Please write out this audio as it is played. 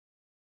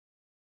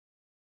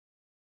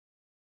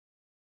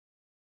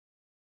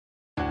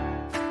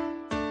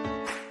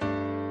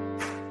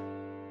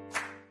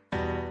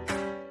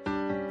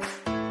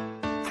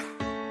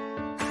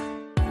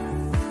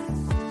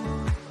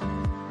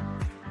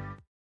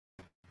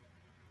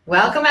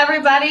Welcome,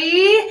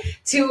 everybody,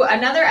 to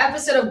another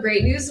episode of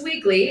Great News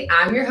Weekly.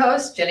 I'm your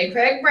host, Jenny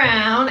Craig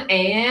Brown,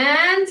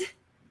 and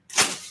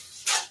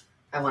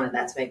I wanted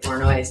that to make more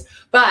noise,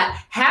 but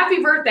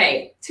happy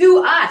birthday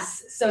to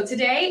us. So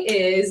today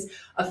is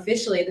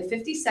officially the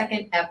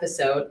 52nd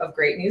episode of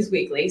Great News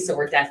Weekly, so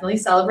we're definitely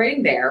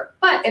celebrating there,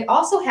 but it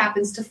also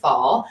happens to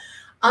fall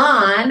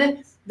on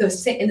in the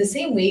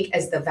same week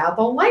as the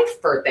Valpo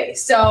Life birthday.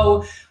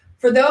 So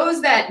for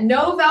those that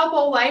know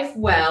Valpo Life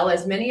well,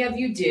 as many of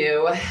you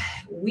do,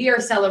 we are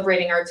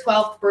celebrating our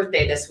 12th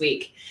birthday this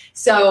week.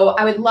 So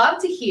I would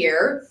love to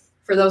hear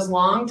for those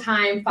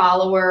longtime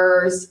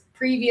followers,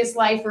 previous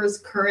lifers,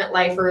 current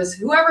lifers,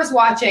 whoever's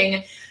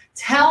watching,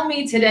 tell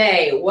me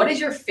today, what is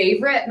your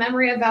favorite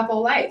memory of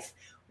Valpo Life?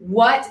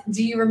 What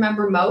do you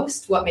remember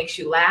most? What makes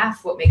you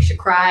laugh? What makes you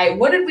cry?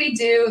 What did we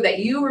do that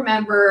you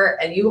remember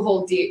and you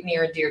hold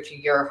near and dear to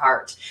your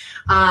heart?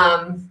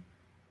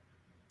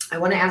 I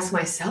want to ask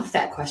myself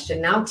that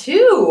question now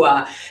too.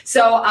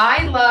 So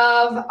I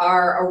love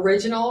our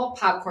original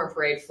popcorn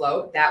parade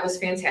float. That was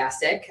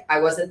fantastic. I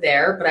wasn't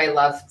there, but I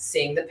loved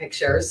seeing the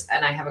pictures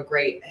and I have a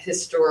great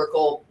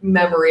historical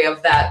memory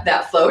of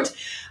that float.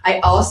 I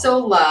also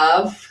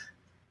love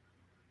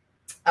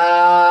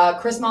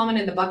Chris Mallman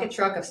in the bucket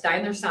truck of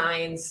Steiner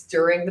Signs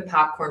during the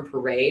popcorn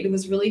parade. It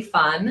was really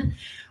fun.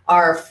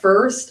 Our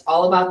first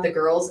All About the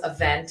Girls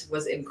event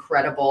was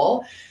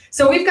incredible.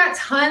 So we've got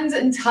tons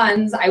and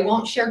tons. I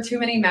won't share too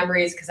many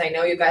memories because I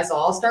know you guys will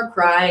all start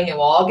crying and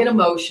we'll all get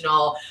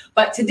emotional.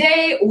 But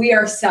today we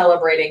are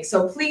celebrating.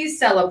 So please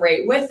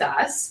celebrate with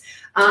us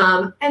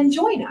and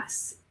join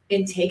us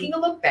in taking a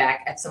look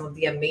back at some of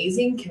the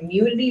amazing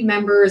community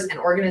members and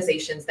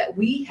organizations that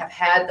we have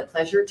had the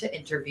pleasure to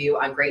interview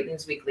on Great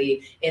News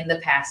Weekly in the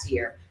past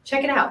year.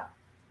 Check it out.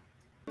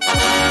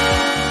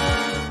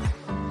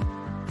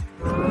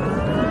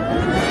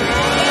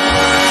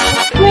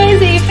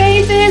 Crazy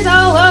faces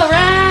all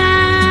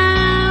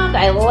around.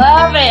 I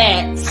love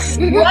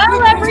it.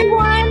 Well,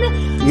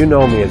 everyone. You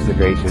know me as the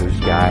Great News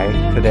Guy.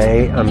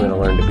 Today, I'm going to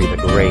learn to be the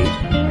Great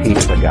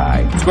Pizza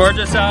Guy. It's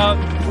gorgeous out.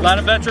 A lot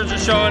of veterans are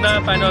showing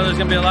up. I know there's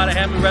going to be a lot of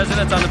Hammond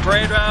residents on the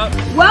parade route.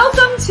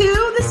 Welcome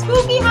to the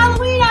spooky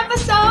Halloween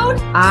episode.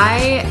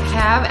 I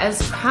have,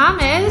 as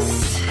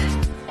promised,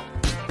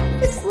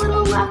 this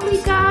little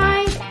lovely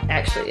guy.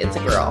 Actually, it's a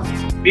girl.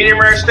 Medium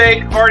rare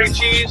steak, hearty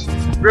cheese,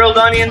 grilled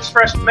onions,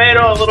 fresh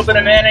tomato, a little bit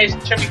of mayonnaise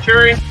and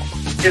chimichurri.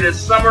 It is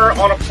summer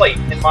on a plate,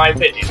 in my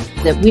opinion.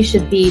 That we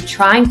should be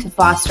trying to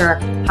foster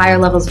higher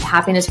levels of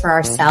happiness for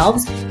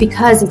ourselves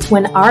because it's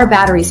when our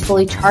battery is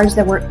fully charged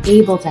that we're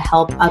able to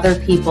help other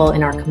people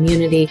in our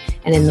community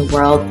and in the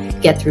world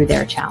get through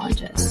their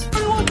challenges.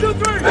 1, 2,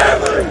 3.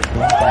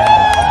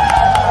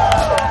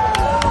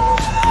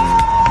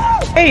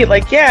 Hey,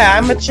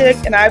 I'm a chick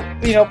and I,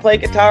 play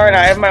guitar and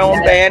I have my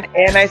own band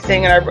and I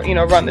sing and I,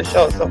 run the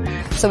show.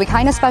 So we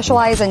kind of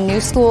specialize in new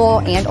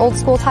school and old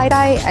school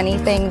tie-dye,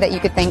 anything that you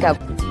could think of.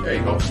 There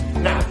you go.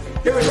 Now,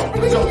 here we go.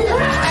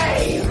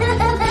 Hey!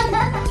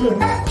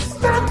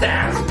 Stop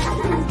that!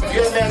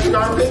 You have man's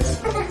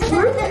carpets?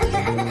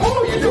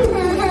 Oh, you do?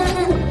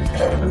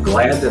 I'm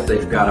glad that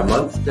they've got a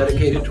month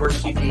dedicated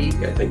towards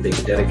CTE. I think they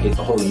could dedicate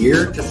the whole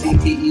year to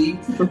CTE.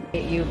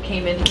 You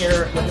came in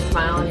here with a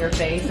smile on your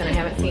face, and I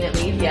haven't seen it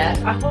leave yet.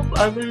 I hope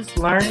others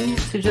learn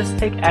to just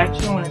take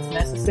action when it's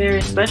necessary,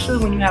 especially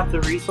when you have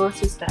the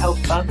resources to help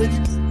others.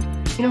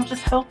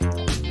 Just help them,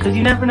 because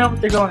you never know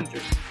what they're going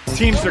through.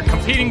 Teams are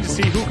competing to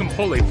see who can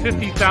pull a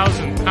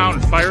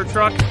 50,000-pound fire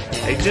truck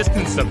a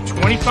distance of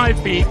 25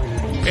 feet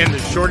in the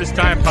shortest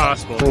time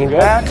possible.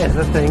 That is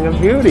a thing of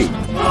beauty.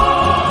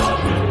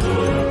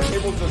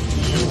 Enables us to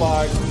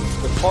utilize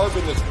the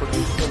carbon that's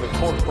produced when the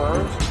cork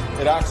burns.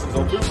 It acts as a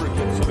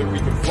lubricant so that we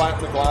can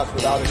flatten the glass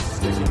without it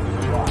sticking to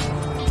the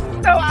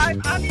glass. So I've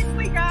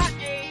obviously got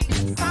a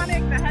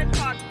Sonic the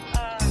Hedgehog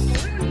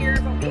balloon here,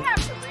 but we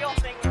have the real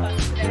thing with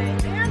us today.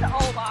 And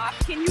Olaf,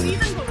 can you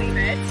even believe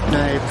it? And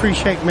I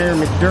appreciate Mayor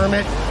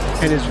McDermott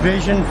and his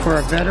vision for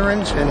our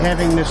veterans and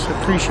having this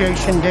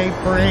Appreciation Day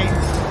parade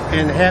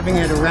and having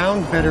it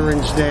around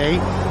Veterans Day.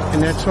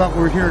 And that's what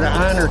we're here to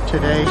honor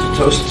today.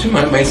 Toast to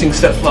my amazing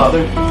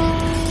stepfather.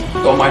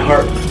 With all my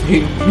heart,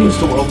 he means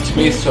the world to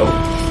me, so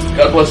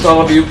God bless all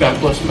of you. God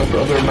bless my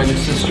brother and my new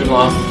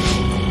sister-in-law.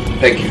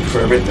 Thank you for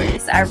everything.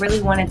 I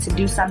really wanted to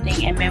do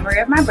something in memory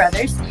of my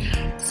brothers,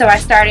 so I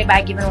started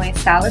by giving away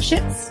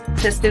scholarships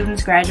to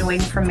students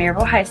graduating from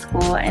Maryville High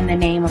School in the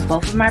name of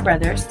both of my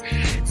brothers.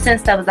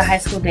 Since that was a high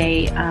school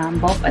day,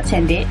 both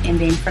attended, and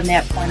then from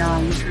that point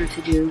on, we grew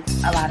to do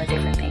a lot of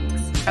different things.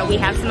 We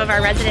have some of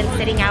our residents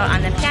sitting out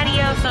on the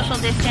patio, social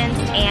distance,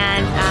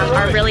 and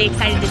are really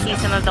excited to see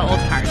some of the old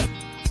cars.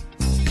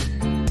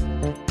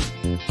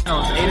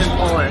 Oh, Aiden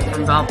Pollard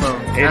from Valpo.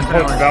 Aiden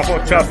Pollard from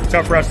Valpo,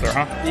 tough wrestler,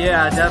 huh?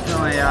 Yeah,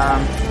 definitely.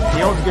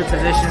 He holds a good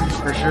position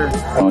for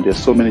sure.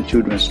 There's so many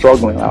children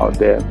struggling out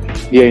there,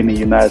 here in the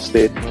United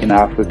States, in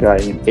Africa,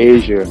 in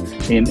Asia,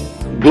 in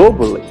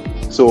globally.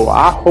 So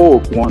I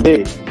hope one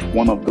day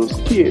one of those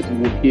kids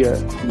will hear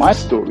my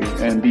story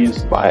and be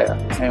inspired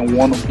and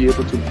want to be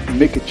able to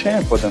make a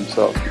change for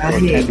themselves.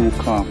 And will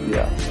come,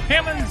 yeah.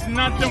 Hammond's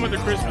not done with the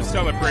Christmas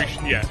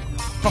celebration yet.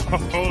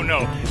 Oh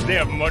no, they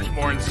have much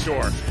more in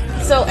store.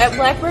 So at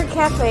Blackbird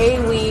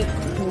Cafe, we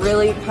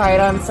really pride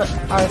on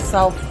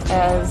ourselves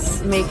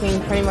as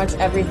making pretty much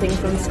everything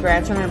from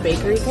scratch on our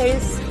bakery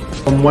case.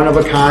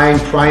 One-of-a-kind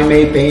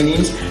primate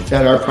paintings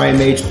that our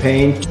primates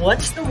paint.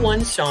 What's the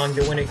one song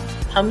that when it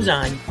comes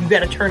on, you got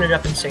to turn it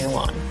up and sing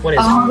along? What is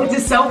it? Oh, this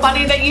is so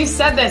funny that you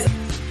said this.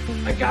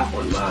 I got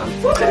one, Mom.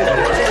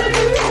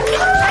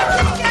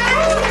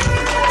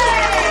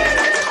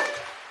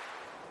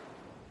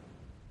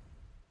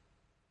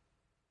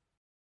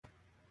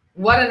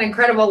 What an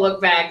incredible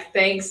look back.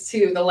 Thanks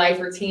to the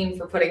Lifer team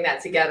for putting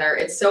that together.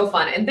 It's so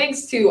fun. And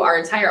thanks to our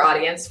entire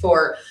audience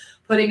for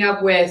putting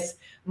up with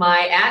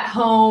my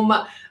at-home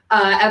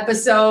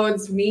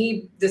episodes,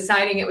 me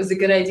deciding it was a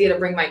good idea to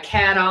bring my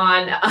cat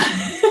on.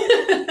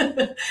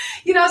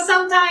 You know,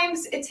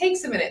 sometimes it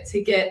takes a minute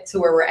to get to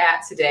where we're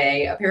at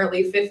today,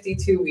 apparently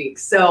 52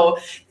 weeks. So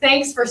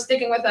thanks for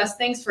sticking with us.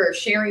 Thanks for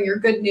sharing your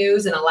good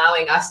news and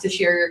allowing us to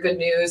share your good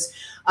news.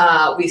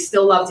 We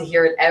still love to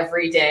hear it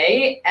every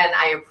day. And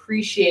I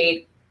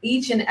appreciate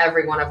each and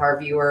every one of our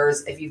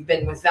viewers. If you've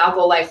been with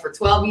Valpo Life for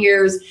 12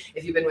 years,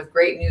 if you've been with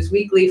Great News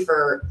Weekly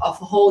for a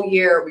whole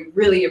year, we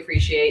really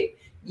appreciate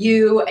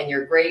you and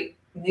your great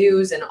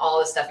news and all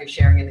the stuff you're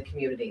sharing in the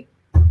community.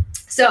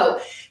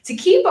 So to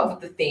keep up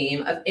with the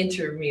theme of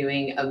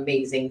interviewing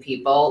amazing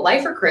people,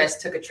 Lifer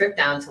Chris took a trip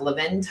down to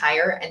Levin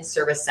Tire and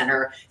Service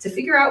Center to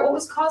figure out what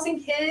was causing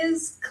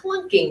his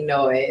clunking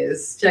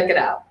noise. Check it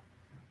out.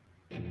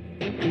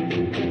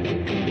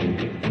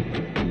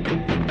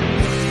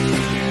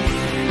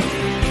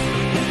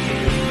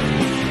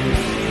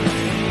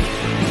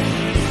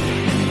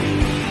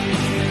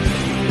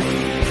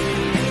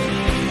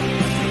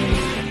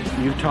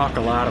 You talk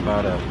a lot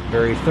about a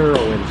very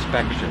thorough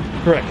inspection.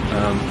 Correct.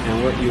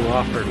 And what you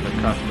offer to the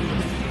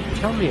customer.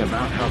 Tell me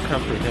about how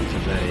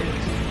comprehensive that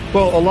is.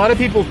 Well, a lot of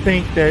people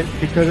think that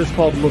because it's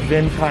called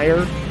Levin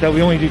Tire, that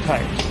we only do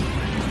tires.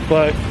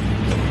 But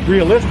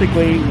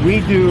realistically,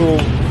 we do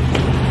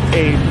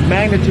a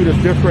magnitude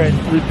of different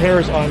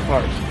repairs on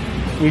cars.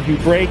 We do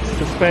brakes,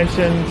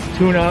 suspensions,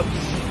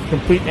 tune-ups,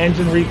 complete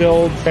engine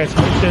rebuilds,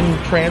 transmission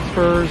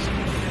transfers,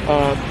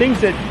 things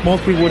that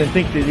most people wouldn't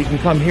think that you can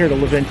come here to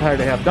Levin Tire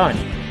to have done.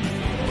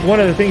 One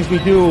of the things we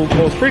do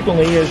most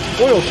frequently is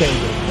oil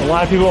changes. A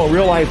lot of people don't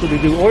realize that we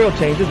do oil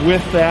changes.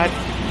 With that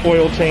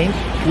oil change,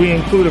 we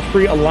include a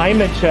free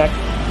alignment check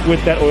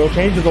with that oil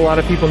change, because a lot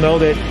of people know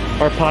that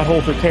our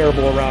potholes are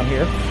terrible around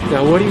here.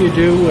 Now, what do you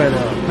do when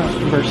a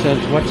customer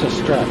says, what's a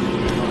strut?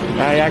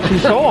 I actually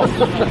show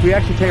them. We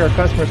actually take our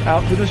customers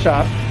out to the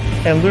shop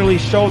and literally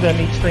show them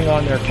each thing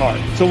on their car.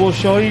 So we'll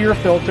show you your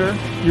filter,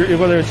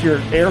 whether it's your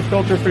air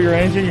filter for your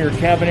engine, your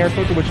cabin air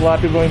filter, which a lot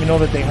of people don't even know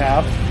that they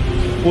have.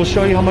 We'll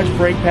show you how much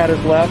brake pad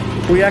is left.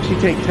 We actually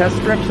take test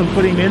strips and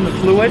put them in the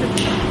fluid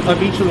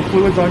of each of the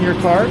fluids on your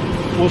car.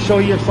 We'll show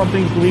you if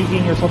something's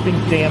leaking or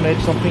something's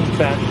damaged, something's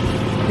bent.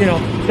 You know,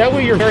 that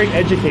way you're very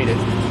educated.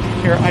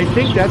 Here, I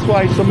think that's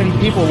why so many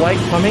people like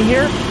coming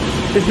here,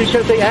 is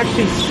because they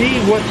actually see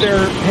what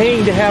they're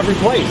paying to have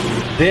replaced.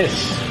 This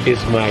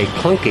is my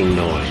clunking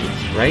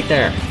noise, right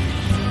there.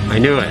 I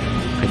knew it.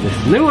 I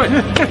just knew it.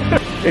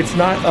 It's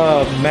not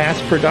a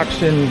mass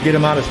production, get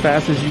them out as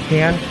fast as you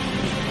can.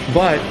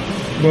 But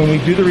when we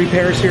do the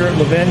repairs here at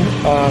Levin,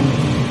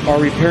 our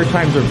repair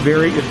times are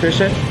very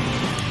efficient.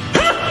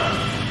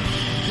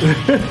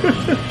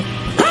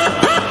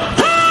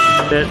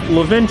 That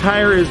Levin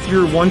Tire is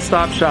your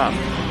one-stop shop.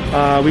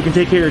 We can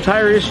take care of your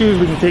tire issues.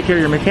 We can take care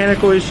of your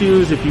mechanical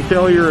issues. If you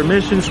fail your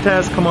emissions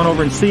test, come on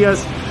over and see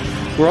us.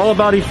 We're all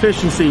about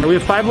efficiency. We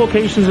have 5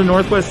 locations in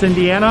Northwest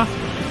Indiana: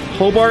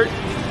 Hobart,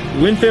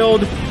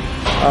 Winfield,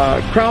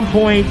 Crown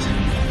Point,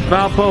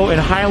 Valpo,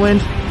 and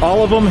Highland.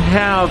 All of them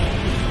have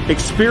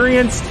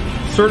experienced,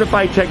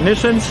 certified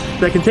technicians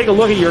that can take a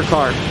look at your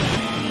car.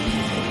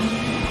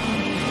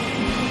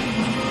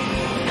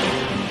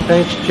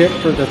 Thanks, Chip,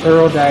 for the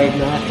thorough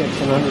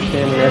diagnostics and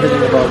understanding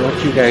everything about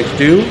what you guys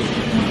do.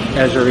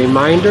 As a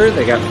reminder,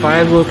 they got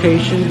 5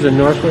 locations in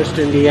Northwest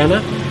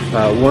Indiana.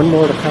 1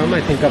 more to come,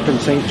 I think, up in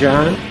St.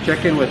 John.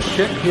 Check in with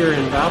Chip here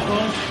in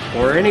Valpo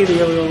or any of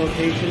the other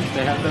locations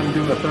to have them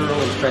do a thorough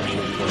inspection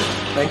for us.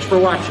 Thanks for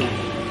watching.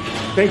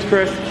 Thanks,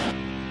 Chris.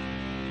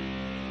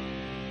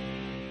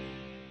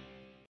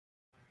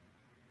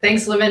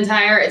 Thanks, Levin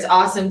Tire. It's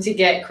awesome to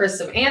get Chris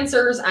some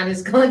answers on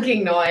his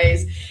clunking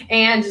noise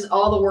and just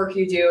all the work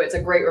you do. It's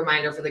a great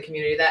reminder for the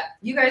community that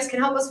you guys can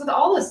help us with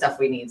all the stuff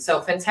we need. So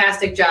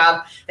fantastic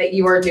job that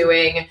you are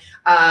doing.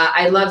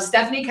 I love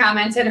Stephanie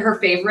commented her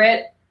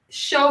favorite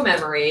show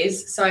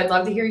memories. So I'd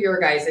love to hear your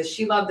guys'.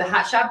 She loved the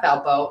Hot Shop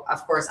Valpo.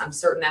 Of course, I'm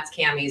certain that's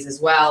Cammie's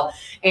as well.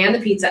 And the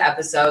pizza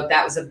episode.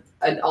 That was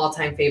an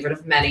all-time favorite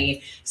of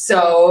many.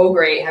 So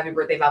great. Happy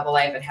birthday, Valpo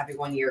Life, and happy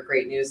 1 year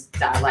Great News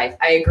Life.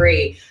 I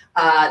agree.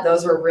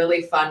 Those were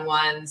really fun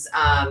ones.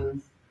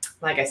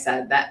 Like I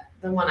said, that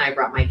the one I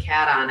brought my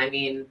cat on, I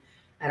mean,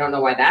 I don't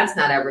know why that's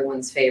not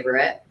everyone's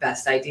favorite.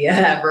 Best idea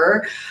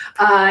ever.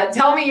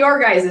 Tell me your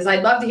guys's.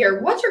 I'd love to hear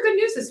what's your good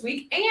news this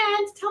week,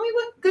 and tell me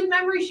what good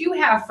memories you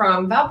have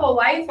from Valpo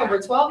Life over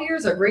 12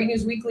 years or Great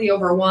News Weekly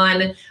over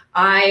 1.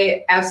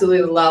 I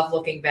absolutely love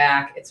looking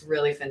back. It's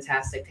really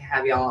fantastic to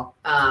have y'all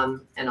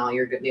and all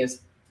your good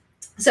news.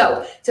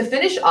 So to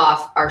finish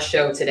off our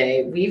show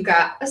today, we've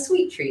got a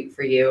sweet treat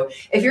for you.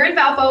 If you're in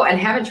Valpo and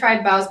haven't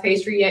tried Bau's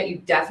Pastry yet, you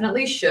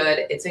definitely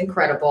should. It's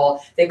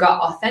incredible. They've got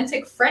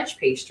authentic French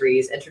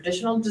pastries and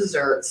traditional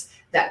desserts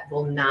that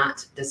will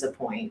not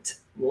disappoint.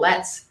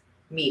 Let's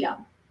meet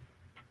them.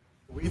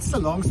 It's a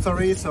long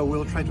story, so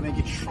we'll try to make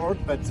it short,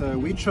 but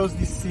we chose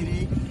this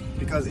city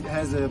because it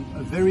has a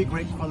very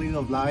great quality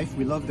of life.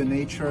 We love the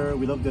nature,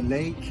 we love the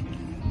lake,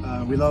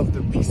 we love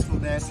the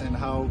peacefulness and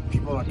how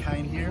people are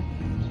kind here.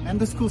 And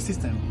the school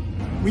system.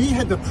 We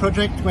had the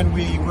project when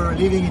we were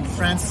living in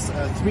France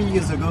 3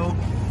 years ago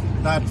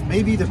that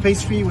maybe the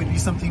pastry would be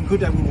something good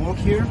that would work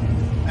here,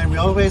 and we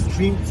always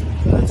dreamed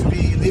to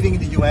be living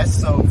in the US,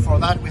 so for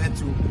that we had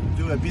to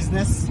do a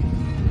business,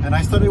 and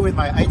I started with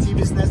my IT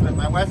business, but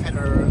my wife had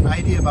her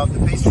idea about the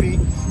pastry,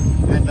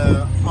 and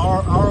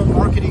our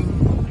marketing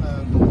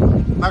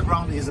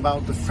background is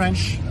about the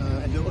French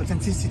and the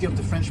authenticity of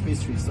the French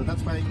pastry, so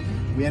that's why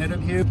we ended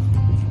up here.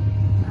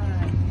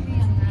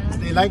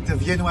 They like the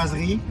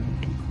viennoiserie,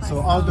 so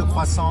all the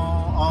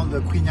croissants, all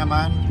the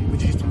kouign-amann,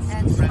 which is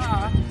French,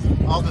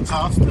 all the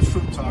tarts, the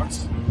fruit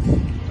tarts.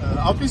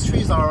 Our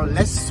pastries are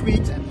less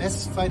sweet and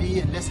less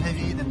fatty and less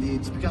heavy than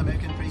the typical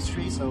American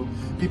pastry, so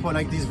people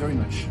like this very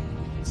much.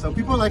 So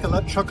people like a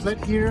lot of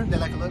chocolate here, they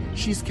like a lot of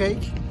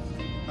cheesecake.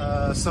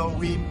 So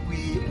we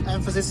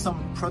emphasize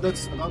some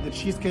products about the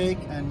cheesecake,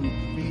 and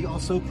we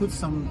also put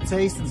some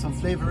taste and some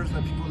flavors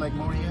that people like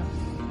more here,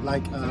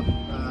 like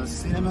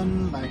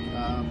cinnamon, like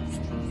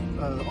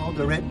all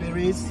the red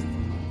berries.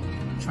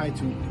 Try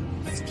to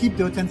keep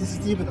the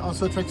authenticity, but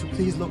also try to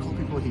please local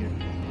people here.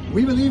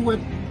 We believe what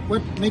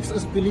makes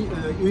us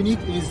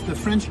unique is the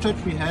French touch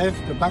we have,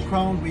 the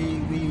background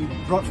we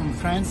brought from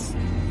France.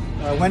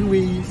 When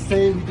we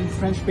say we do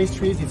French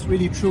pastries, it's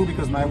really true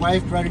because my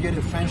wife graduated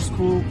a French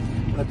school,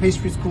 a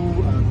pastry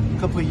school, a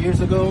couple of years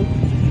ago.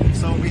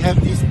 So we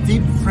have this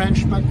deep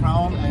French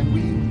background,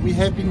 and we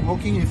have been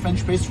working in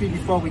French pastry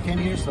before we came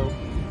here, so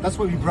that's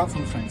what we brought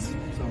from France.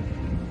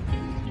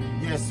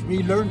 Yes,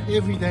 we learn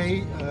every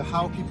day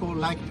how people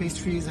like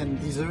pastries and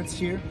desserts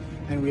here,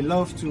 and we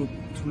love to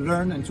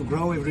learn and to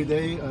grow every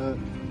day,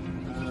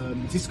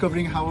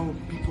 discovering how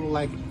people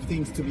like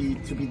things to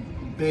be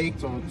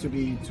baked or to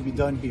be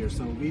done here.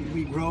 So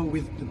we grow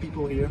with the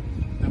people here,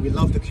 and we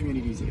love the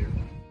communities here.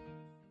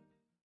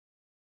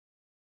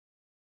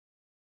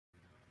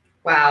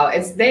 Wow,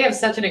 they have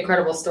such an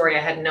incredible story.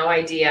 I had no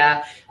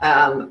idea.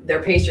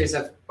 Their pastries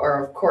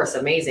are of course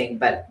amazing,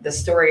 but the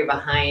story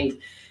behind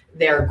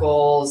their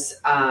goals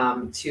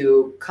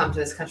to come to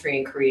this country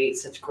and create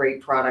such great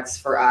products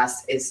for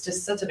us is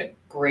just such a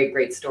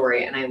great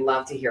story, and I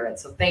love to hear it.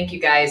 So thank you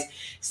guys.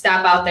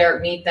 Stop out there,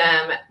 meet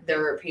them.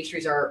 Their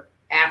pastries are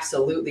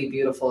absolutely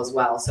beautiful as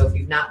well. So if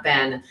you've not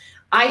been,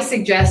 I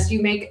suggest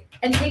you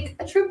take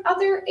a trip out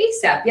there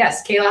ASAP.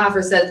 Yes, Kayla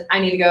Hoffer says, I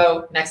need to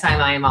go next time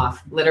I am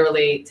off.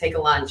 Literally take a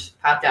lunch,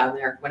 pop down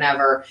there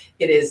whenever.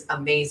 It is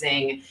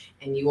amazing,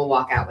 and you will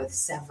walk out with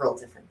several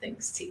different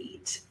things to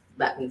eat.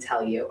 Let me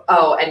tell you.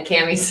 Oh, and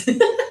Cammy's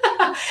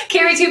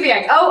Cammy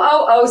Tupiak.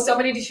 Oh, so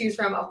many to choose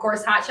from. Of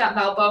course, Hot Shot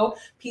Valpo,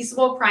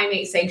 Peaceable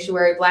Primate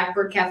Sanctuary,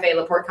 Blackbird Cafe,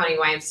 LaPorte County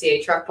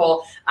YMCA, Truck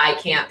Pull. I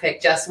can't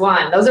pick just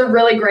one. Those are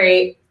really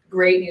great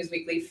News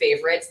Weekly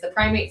favorites. The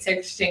Primate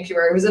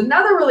Sanctuary was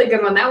another really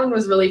good one. That one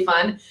was really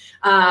fun.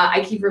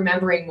 I keep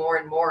remembering more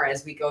and more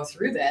as we go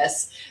through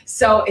this.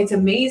 So it's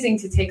amazing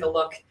to take a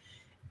look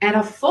at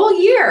a full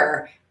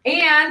year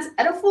and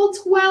at a full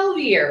 12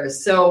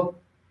 years. So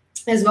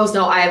as most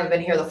know, I haven't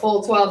been here the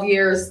full 12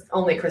 years.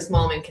 Only Chris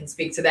Mullman can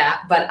speak to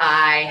that, but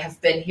I have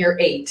been here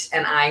 8,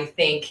 and I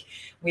think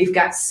we've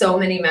got so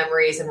many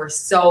memories, and we're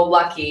so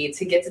lucky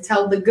to get to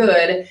tell the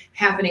good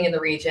happening in the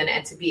region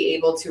and to be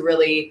able to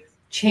really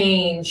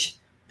change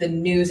the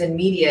news and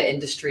media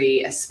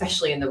industry,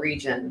 especially in the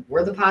region.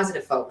 We're the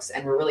positive folks,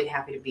 and we're really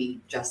happy to be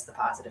just the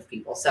positive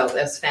people. So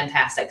that's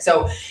fantastic.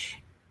 So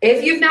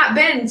if you've not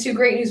been to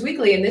Great News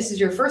Weekly and this is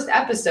your first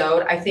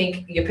episode, I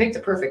think you picked a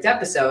perfect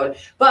episode.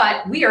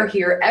 But we are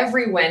here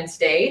every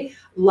Wednesday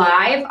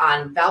live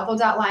on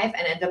Valpo.live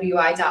and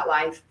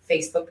NWI.live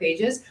Facebook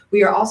pages.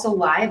 We are also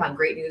live on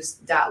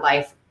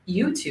GreatNews.live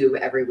YouTube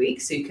every week.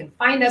 So you can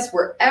find us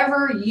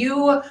wherever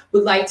you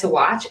would like to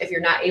watch. If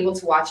you're not able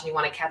to watch and you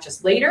want to catch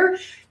us later,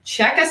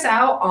 check us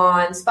out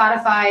on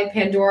Spotify,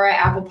 Pandora,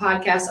 Apple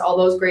Podcasts, all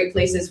those great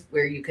places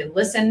where you can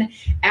listen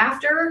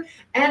after,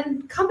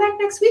 and come back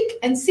next week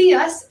and see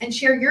us and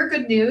share your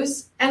good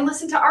news and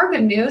listen to our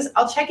good news.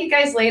 I'll check you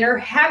guys later.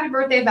 Happy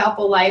birthday,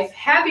 Valpo Life.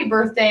 Happy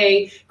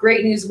birthday,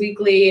 Great News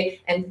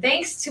Weekly. And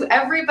thanks to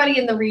everybody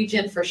in the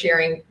region for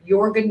sharing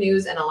your good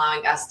news and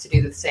allowing us to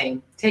do the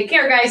same. Take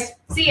care, guys.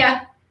 See ya.